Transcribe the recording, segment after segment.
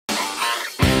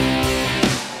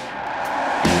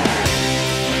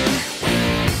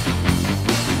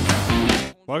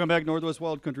Welcome back, Northwest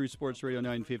Wild Country Sports Radio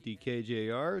 950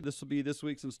 KJR. This will be this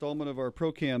week's installment of our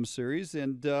Pro Cam series,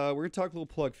 and we're going to talk a little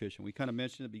plug fishing. We kind of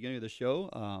mentioned at the beginning of the show,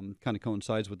 kind of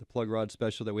coincides with the plug rod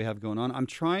special that we have going on. I'm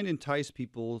trying to entice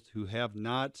people who have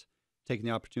not taken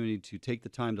the opportunity to take the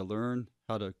time to learn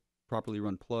how to properly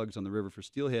run plugs on the river for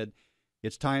steelhead.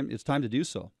 It's time to do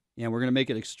so, and we're going to make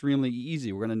it extremely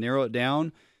easy. We're going to narrow it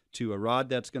down to a rod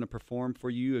that's going to perform for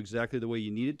you exactly the way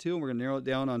you need it to, and we're going to narrow it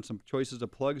down on some choices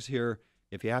of plugs here.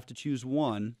 If you have to choose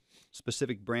one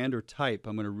specific brand or type,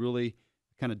 I'm going to really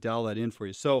kind of dial that in for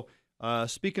you. So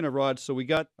speaking of rods, so we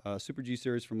got Super G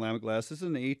Series from Lamit Glass. This is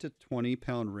an 8 to 20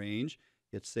 pound range.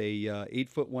 It's a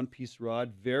 8-foot one-piece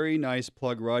rod. Very nice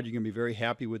plug rod. You're going to be very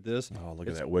happy with this. Oh, look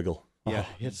at that wiggle. Yeah,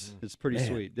 it's pretty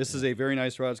sweet. This is a very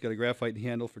nice rod. It's got a graphite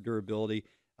handle for durability.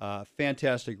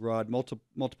 Fantastic rod.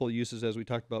 Multiple uses, as we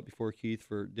talked about before, Keith,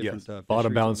 for different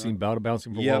bottom bouncing for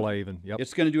walleye even. Yep.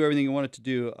 It's going to do everything you want it to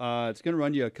do. It's going to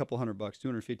run you a couple $100,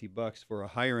 $250 for a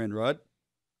higher end rod.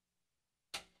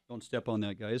 Don't step on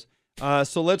that, guys.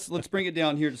 So let's bring it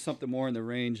down here to something more in the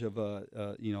range of a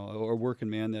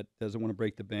working man that doesn't want to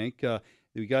break the bank.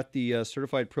 We got the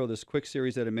Certified Pro, this quick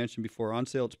series that I mentioned before, on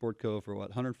sale at Sportco for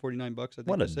what, $149? I think.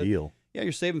 What a deal! Yeah,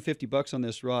 you're saving $50 on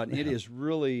this rod. It is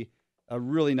really a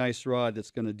really nice rod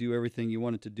that's going to do everything you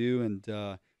want it to do. And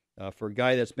for a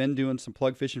guy that's been doing some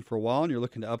plug fishing for a while and you're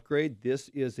looking to upgrade, this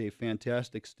is a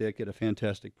fantastic stick at a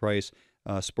fantastic price.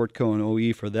 Sportco and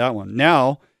OE for that one.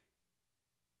 Now,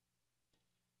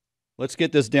 let's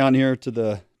get this down here to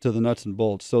the nuts and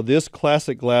bolts. So this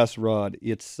classic glass rod,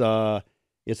 it's an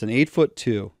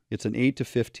 8'2". It's an 8 to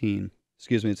 15.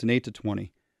 Excuse me, it's an 8 to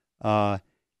 20.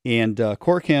 And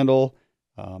cork handle.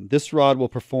 This rod will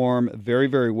perform very,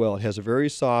 very well. It has a very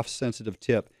soft, sensitive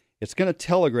tip. It's going to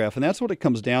telegraph, and that's what it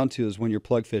comes down to is when you're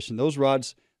plug fishing. Those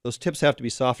rods, those tips have to be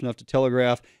soft enough to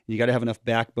telegraph, and you got to have enough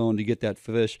backbone to get that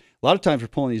fish. A lot of times we're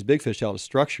pulling these big fish out of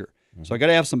structure. Mm-hmm. So I got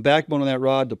to have some backbone on that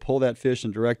rod to pull that fish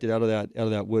and direct it out of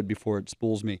that wood before it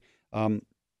spools me. I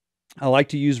like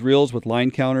to use reels with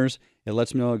line counters. It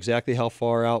lets me know exactly how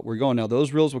far out we're going. Now,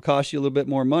 those reels will cost you a little bit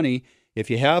more money. If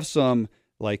you have some,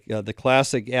 like the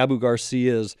classic Abu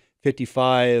Garcia's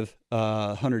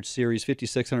 5500 series,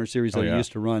 5600 series that I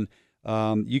used to run,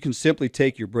 you can simply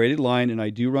take your braided line, and I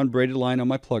do run braided line on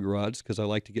my plug rods because I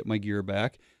like to get my gear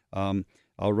back. I'll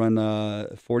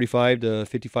run 45 to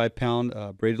 55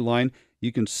 pound braided line.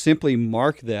 You can simply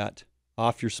mark that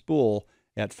off your spool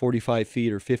at 45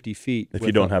 feet or 50 feet. If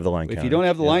you don't have the line counter. If you don't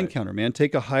have the line counter, man,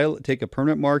 take a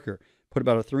permanent marker, put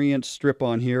about a 3-inch strip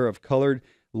on here of colored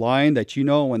line that you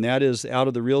know when that is out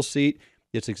of the reel seat,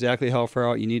 it's exactly how far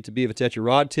out you need to be. If it's at your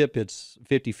rod tip, it's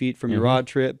 50 feet from your rod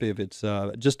tip. If it's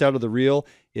just out of the reel,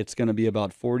 it's going to be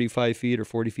about 45 feet or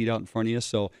 40 feet out in front of you.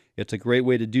 So it's a great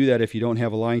way to do that if you don't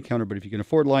have a line counter. But if you can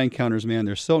afford line counters, man,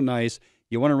 they're so nice.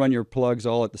 You want to run your plugs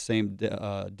all at the same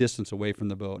distance away from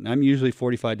the boat. And I'm usually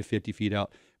 45 to 50 feet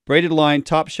out. Braided line,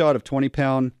 top shot of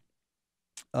 20-pound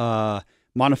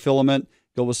monofilament.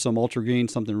 Go with some ultra green,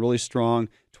 something really strong.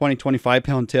 20,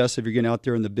 25-pound test if you're getting out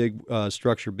there in the big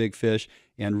structure, big fish,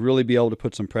 and really be able to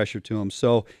put some pressure to them.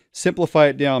 So simplify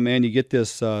it down, man. You get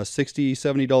this $60,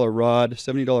 $70 rod,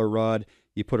 $70 rod.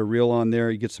 You put a reel on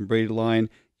there. You get some braided line.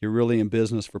 You're really in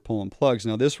business for pulling plugs.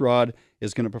 Now, this rod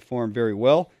is going to perform very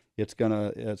well. It's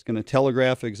gonna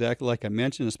telegraph exactly like I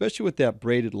mentioned, especially with that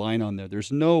braided line on there.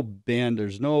 There's no bend.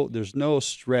 There's no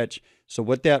stretch. So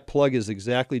what that plug is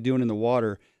exactly doing in the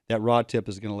water, that rod tip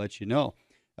is going to let you know.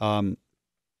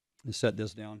 Let's set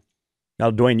this down.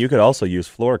 Now, Duane, you could also use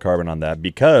fluorocarbon on that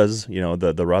because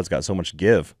the rod's got so much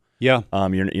give. Yeah.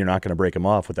 You're not going to break them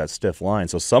off with that stiff line.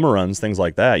 So summer runs, things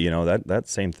like that, that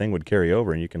same thing would carry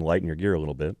over, and you can lighten your gear a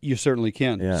little bit. You certainly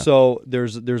can. Yeah. So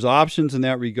there's options in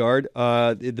that regard.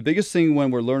 The biggest thing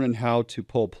when we're learning how to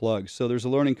pull plugs, so there's a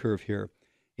learning curve here.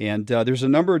 And there's a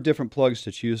number of different plugs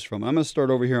to choose from. I'm going to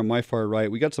start over here on my far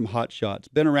right. We got some Hot Shots.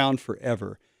 Been around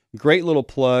forever. Great little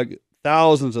plug.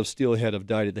 Thousands of steelhead have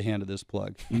died at the hand of this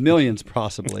plug. Millions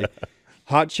possibly.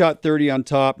 Hot Shot 30 on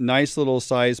top. Nice little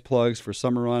size plugs for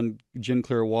summer run, gin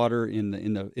clear water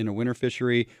in a winter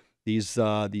fishery. These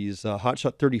Hot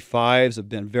Shot 35s have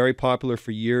been very popular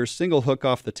for years. Single hook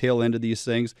off the tail end of these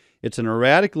things. It's an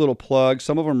erratic little plug.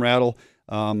 Some of them rattle.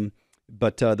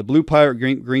 But the Blue Pirate,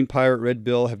 Green Pirate, Red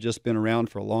Bill have just been around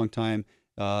for a long time.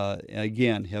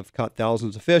 Again, have caught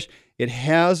thousands of fish. It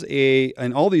has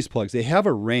and all these plugs, they have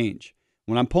a range.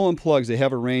 When I'm pulling plugs, they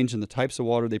have a range in the types of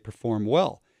water they perform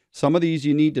well. Some of these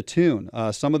you need to tune.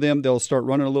 Some of them, they'll start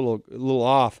running a little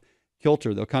off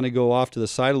kilter. They'll kind of go off to the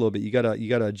side a little bit. You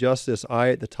gotta adjust this eye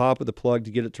at the top of the plug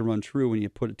to get it to run true when you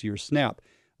put it to your snap.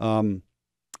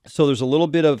 So there's a little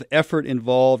bit of effort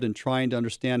involved in trying to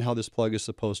understand how this plug is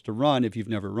supposed to run if you've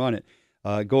never run it.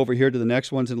 Go over here to the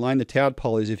next ones in line, the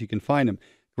tadpolys, if you can find them.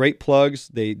 Great plugs.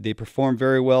 They perform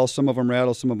very well. Some of them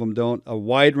rattle, some of them don't. A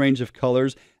wide range of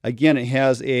colors. Again, it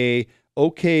has a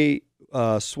okay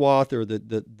swath or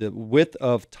the width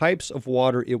of types of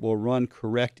water it will run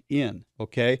correct in,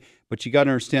 okay? But you got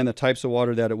to understand the types of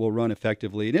water that it will run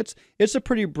effectively. And it's a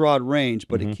pretty broad range,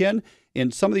 but it can,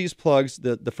 in some of these plugs,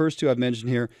 the first two I've mentioned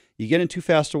here, you get in too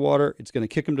fast of water, it's going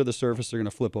to kick them to the surface, they're going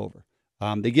to flip over.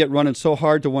 They get running so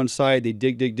hard to one side, they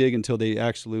dig until they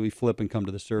actually flip and come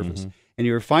to the surface. And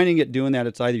you're finding it doing that.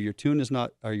 It's either your tune is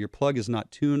not, or your plug is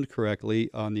not tuned correctly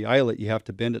on the eyelet. You have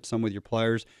to bend it some with your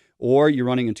pliers, or you're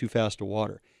running in too fast of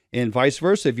water. And vice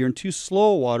versa, if you're in too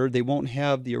slow water, they won't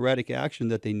have the erratic action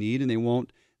that they need, and they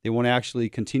won't actually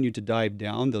continue to dive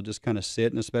down. They'll just kind of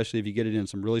sit, and especially if you get it in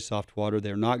some really soft water,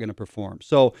 they're not going to perform.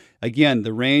 So again,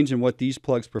 the range and what these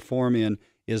plugs perform in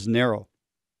is narrow.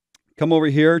 Come over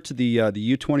here to the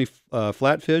U20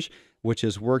 flatfish, which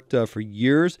has worked for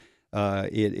years.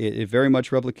 It very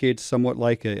much replicates somewhat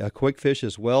like a quick fish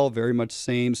as well. Very much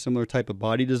similar type of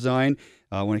body design.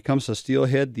 When it comes to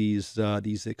steelhead, these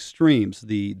extremes,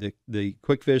 the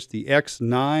quick fish, the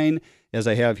X9, as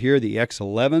I have here, the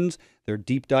X11s, they're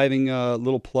deep diving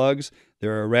little plugs.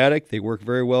 They're erratic. They work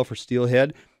very well for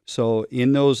steelhead. So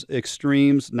in those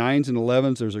extremes, 9s and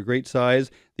 11s, there's a great size.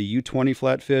 The U20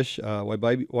 flatfish,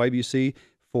 YBC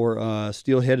for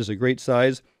steelhead is a great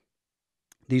size.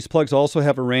 These plugs also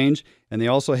have a range, and they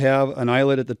also have an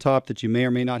eyelet at the top that you may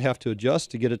or may not have to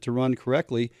adjust to get it to run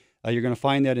correctly. You're going to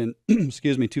find that in,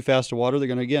 too fast of water, they're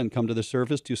going to, again, come to the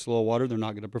surface. Too slow water, they're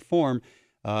not going to perform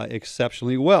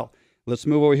exceptionally well. Let's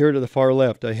move over here to the far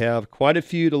left. I have quite a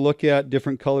few to look at,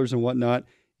 different colors and whatnot,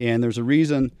 and there's a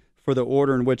reason for the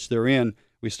order in which they're in.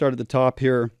 We start at the top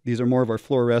here. These are more of our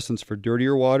fluorescents for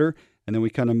dirtier water, and then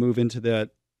we kind of move into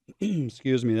that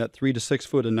that 3 to 6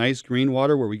 foot of nice green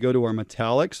water where we go to our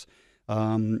metallics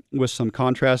with some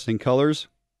contrasting colors.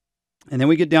 And then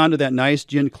we get down to that nice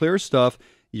gin clear stuff.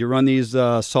 You run these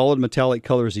solid metallic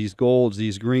colors, these golds,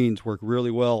 these greens work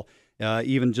really well.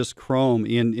 Even just chrome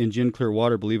in gin clear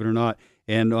water, believe it or not.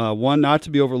 And one not to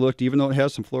be overlooked, even though it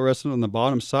has some fluorescent on the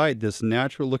bottom side, this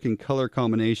natural looking color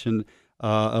combination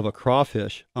of a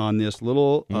crawfish on this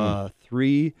little size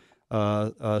 3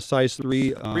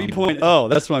 3.0.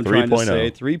 That's what I'm trying to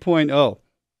say. 3.0.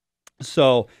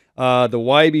 So the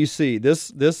YBC,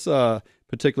 this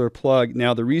particular plug.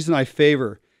 Now the reason I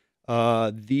favor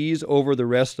these over the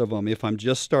rest of them, if I'm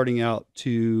just starting out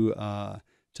to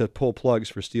pull plugs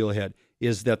for steelhead,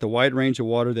 is that the wide range of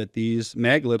water that these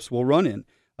mag lips will run in.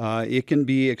 It can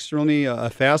be extremely a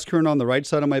fast current on the right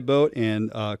side of my boat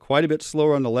and quite a bit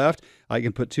slower on the left. I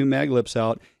can put 2 mag lips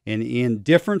out, and in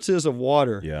differences of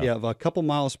water, of a couple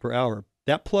miles per hour,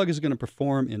 that plug is going to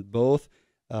perform in both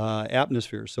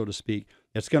atmospheres, so to speak.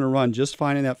 It's going to run just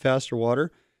fine in that faster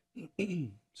water,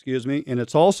 excuse me, and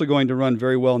it's also going to run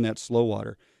very well in that slow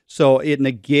water. So it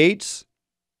negates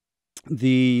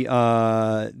the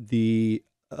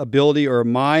ability or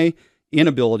my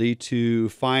inability to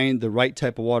find the right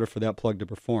type of water for that plug to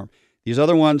perform. These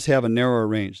other ones have a narrower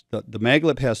range. The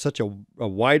Maglip has such a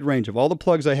wide range of all the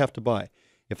plugs I have to buy.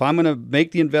 If I'm going to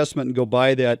make the investment and go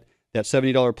buy that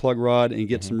 $70 plug rod and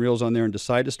get some reels on there and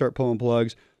decide to start pulling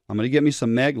plugs, I'm going to get me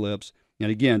some Maglips.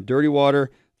 And again, dirty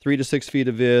water, 3 to 6 feet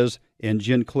of viz, and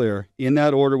gin clear in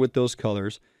that order with those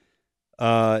colors.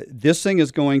 This thing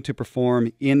is going to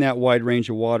perform in that wide range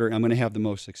of water, and I'm going to have the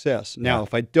most success. Now,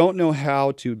 if I don't know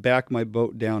how to back my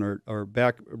boat down or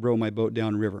back row my boat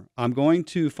down river, I'm going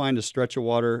to find a stretch of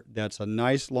water that's a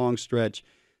nice long stretch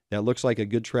that looks like a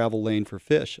good travel lane for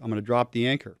fish. I'm going to drop the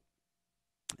anchor.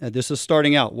 This is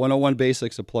starting out, 101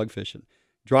 basics of plug fishing.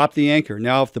 Drop the anchor.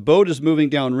 Now, if the boat is moving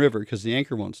down river because the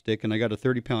anchor won't stick, and I got a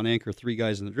 30-pound anchor, 3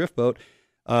 guys in the drift boat,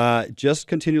 just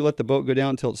continue to let the boat go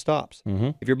down until it stops.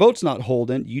 If your boat's not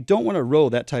holding, you don't want to row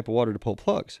that type of water to pull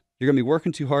plugs. You're going to be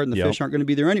working too hard, and the fish aren't going to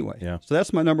be there anyway. So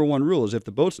that's my number one rule: is if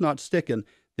the boat's not sticking,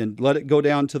 then let it go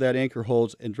down till that anchor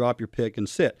holds and drop your pick and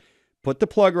sit. Put the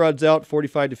plug rods out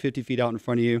 45 to 50 feet out in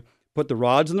front of you. Put the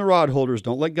rods in the rod holders.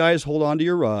 Don't let guys hold on to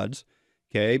your rods,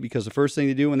 okay? Because the first thing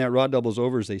they do when that rod double's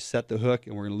over is they set the hook,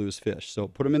 and we're going to lose fish. So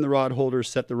put them in the rod holders,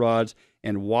 set the rods,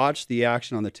 and watch the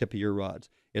action on the tip of your rods.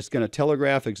 It's going to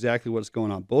telegraph exactly what's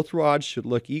going on. Both rods should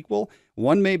look equal.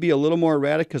 One may be a little more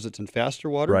erratic because it's in faster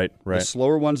water. Right. The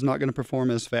slower one's not going to perform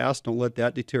as fast. Don't let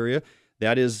that deter you.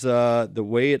 That is the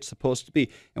way it's supposed to be.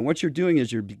 And what you're doing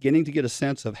is you're beginning to get a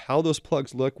sense of how those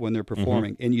plugs look when they're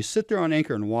performing. And you sit there on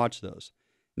anchor and watch those.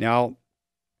 Now,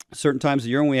 Certain times of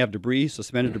the year when we have debris,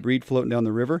 suspended debris floating down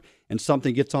the river, and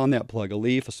something gets on that plug, a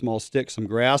leaf, a small stick, some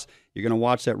grass, you're going to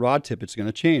watch that rod tip. It's going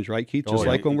to change, right, Keith? Just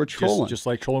like when we're trolling. Just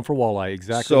like trolling for walleye,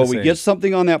 exactly. So we get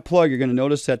something on that plug, you're going to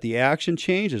notice that the action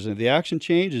changes. And if the action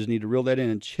changes, you need to reel that in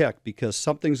and check because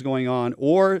something's going on,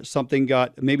 or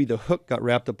maybe the hook got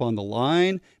wrapped up on the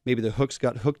line, maybe the hooks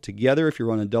got hooked together if you're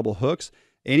running double hooks.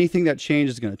 Anything that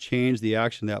changes is going to change the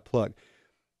action of that plug.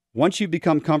 Once you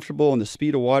become comfortable in the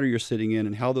speed of water you're sitting in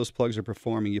and how those plugs are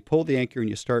performing, you pull the anchor and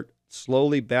you start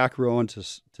slowly back rowing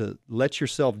to let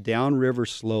yourself downriver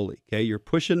slowly. Okay, you're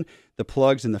pushing the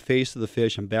plugs in the face of the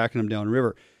fish and backing them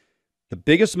downriver. The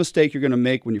biggest mistake you're going to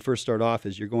make when you first start off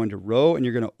is you're going to row and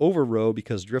you're going to over row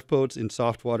because drift boats in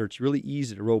soft water, it's really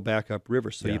easy to row back up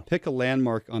river. So you pick a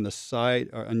landmark on the side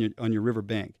or on your river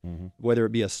bank, whether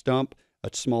it be a stump, a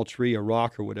small tree, a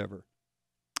rock, or whatever.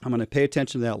 I'm going to pay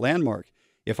attention to that landmark.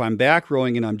 If I'm back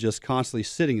rowing and I'm just constantly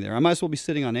sitting there, I might as well be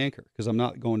sitting on anchor because I'm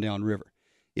not going down river.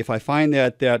 If I find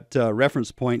that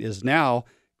reference point is now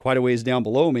quite a ways down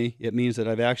below me, it means that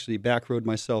I've actually back rowed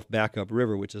myself back up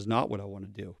river, which is not what I want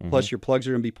to do. Plus, your plugs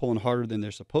are going to be pulling harder than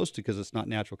they're supposed to because it's not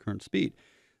natural current speed.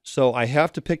 So I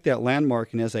have to pick that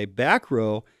landmark, and as I back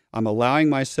row, I'm allowing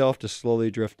myself to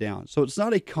slowly drift down. So it's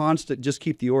not a constant, just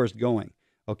keep the oars going.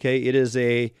 Okay, it is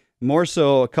more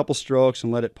so a couple strokes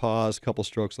and let it pause, couple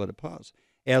strokes, let it pause.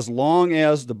 As long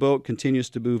as the boat continues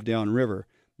to move downriver,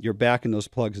 you're backing those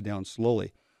plugs down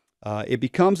slowly. It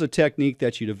becomes a technique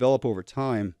that you develop over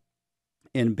time.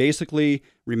 And basically,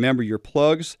 remember, your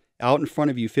plugs out in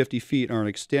front of you 50 feet are an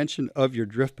extension of your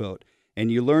drift boat. And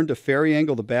you learn to ferry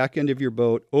angle the back end of your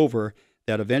boat over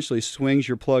that eventually swings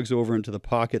your plugs over into the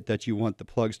pocket that you want the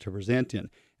plugs to present in.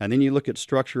 And then you look at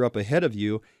structure up ahead of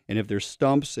you, and if there's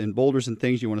stumps and boulders and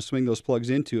things you want to swing those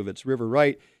plugs into, if it's river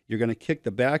right, you're going to kick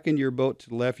the back end of your boat to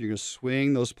the left, you're going to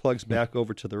swing those plugs back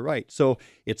over to the right. So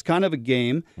it's kind of a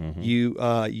game.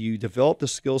 You develop the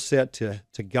skill set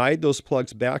to guide those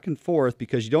plugs back and forth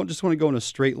because you don't just want to go in a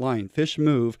straight line. Fish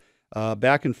move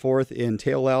back and forth in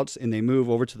tail outs, and they move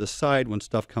over to the side when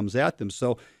stuff comes at them.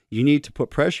 So you need to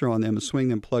put pressure on them and swing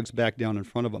them plugs back down in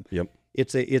front of them. Yep.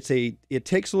 It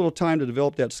takes a little time to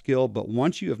develop that skill, but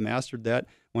once you have mastered that,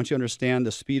 once you understand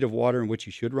the speed of water in which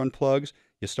you should run plugs,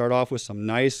 you start off with some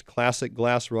nice classic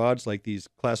glass rods like these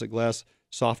classic glass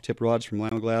soft tip rods from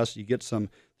Lima Glass. You get some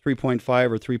 3.5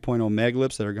 or 3.0 mag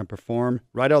lips that are going to perform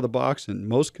right out of the box in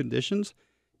most conditions.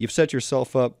 You've set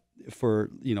yourself up for,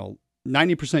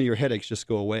 90% of your headaches just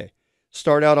go away.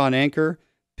 Start out on anchor,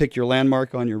 pick your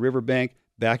landmark on your riverbank,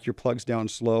 back your plugs down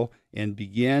slow, and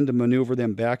begin to maneuver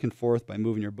them back and forth by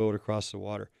moving your boat across the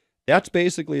water. That's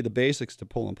basically the basics to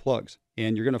pulling plugs,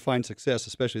 and you're going to find success,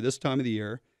 especially this time of the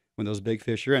year when those big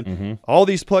fish are in. All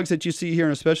these plugs that you see here,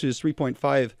 and especially this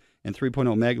 3.5 and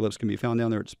 3.0 mag lips, can be found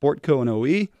down there at Sportco and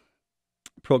OE.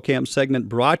 Pro Camp segment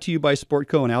brought to you by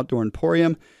Sportco and Outdoor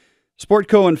Emporium.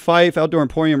 Sportco and Fife Outdoor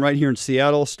Emporium right here in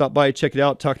Seattle. Stop by, check it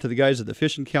out, talk to the guys at the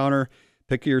fishing counter.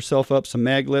 Pick yourself up some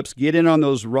mag lips, get in on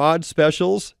those rod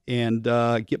specials, and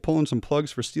get pulling some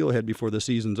plugs for Steelhead before the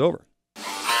season's over.